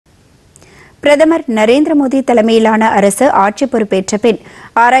பிரதமர் நரேந்திர மோடி தலைமையிலான அரசு ஆட்சி பொறுப்பேற்ற பின்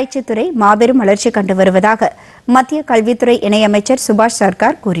ஆராய்ச்சித்துறை மாபெரும் வளர்ச்சி கண்டு வருவதாக மத்திய கல்வித்துறை இணையமைச்சர் சுபாஷ்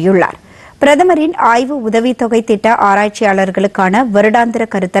சர்கார் கூறியுள்ளார். பிரதமரின் ஆய்வு உதவித்தொகை திட்ட ஆராய்ச்சியாளர்களுக்கான வருடாந்திர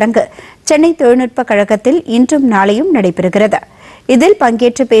கருத்தரங்கு சென்னை தொழில்நுட்பக் கழகத்தில் இன்றும் நாளையும் நடைபெறுகிறது. இதில்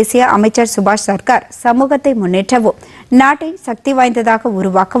பங்கேற்று பேசிய அமைச்சர் சுபாஷ் சர்கார், சமூகத்தை முன்னேற்றவும் நாட்டை சக்தி வாய்ந்ததாக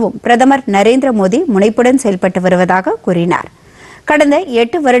உருவாக்கவும் பிரதமர் நரேந்திர மோடி முனைப்புடன் செயல்பட்டு வருவதாக கூறினார். கடந்த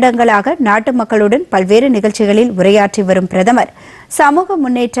 8 வருடங்களாக நாட்டு மக்களுடன் பல்வேறு நிகழ்ச்சிகளில் உரையாற்றி வரும் பிரதமர், சமூக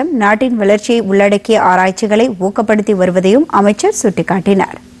முன்னேற்றம், நாட்டின் வளர்ச்சியை உள்ளடக்கிய ஆராய்ச்சிகளை ஊக்கப்படுத்தி வருவதையும் அமைச்சர்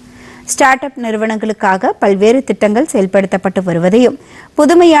சுட்டிக்காட்டினார். ஸ்டார்ட் அப் நிறுவனங்களுக்காக பல்வேறு திட்டங்கள் செயல்படுத்தப்பட்டு வருவதையும்,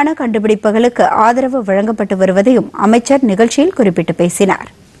 புதுமையான கண்டுபிடிப்புகளுக்கு ஆதரவு வழங்கப்பட்டு வருவதையும் அமைச்சர் நிகழ்ச்சியில் குறிப்பிட்டு பேசினார்.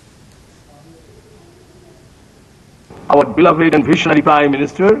 Our beloved and visionary Prime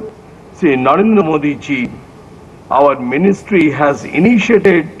Minister, Sri Narendra Modi ji, our ministry has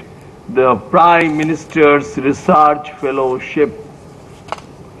initiated the Prime Minister's Research Fellowship.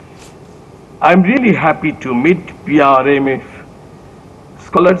 I am really happy to meet PRMF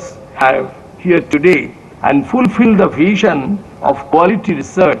scholars have here today and fulfill the vision of quality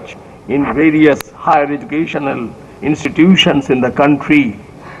research in various higher educational institutions in the country.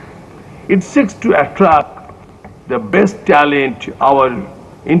 It seeks to attract the best talent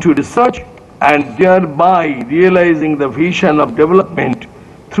into research and thereby realizing the vision of development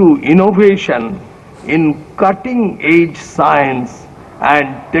through innovation in cutting-edge science and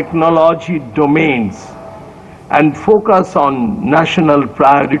technology domains, and focus on national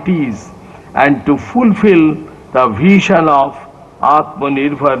priorities and to fulfill the vision of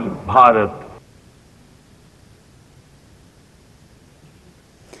Atmanirbhar Bharat.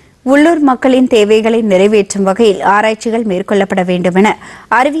 உள்ளூர் மக்களின் தேவைகளை நிறைவேற்றும் வகையில் ஆராய்ச்சிகள் மேற்கொள்ளப்பட வேண்டும் என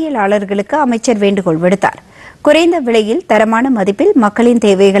அறிவியலாளர்களுக்கு அமைச்சர் வேண்டுகோள் விடுத்தார். குறைந்த விலையில் தரமான மதிப்பில் மக்களின்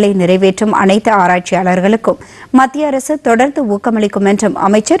தேவைகளை நிறைவேற்றும் அனைத்து ஆராய்ச்சியாளர்களுக்கும் மத்திய அரசு தொடர்ந்து ஊக்கமளிக்கும் என்றும்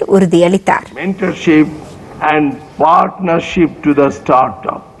அமைச்சர் உறுதியளித்தார். Mentorship and partnership to the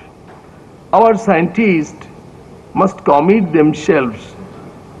startup. Our scientists must commit themselves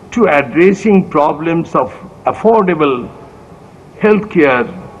to addressing problems of affordable healthcare,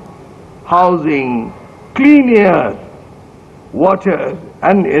 housing, clean air, water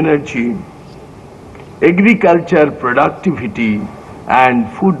and energy, agriculture productivity and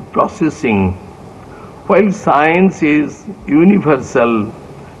food processing. While science is universal,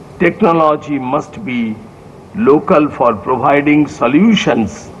 technology must be local for providing solutions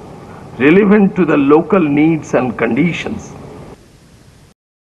relevant to the local needs and conditions.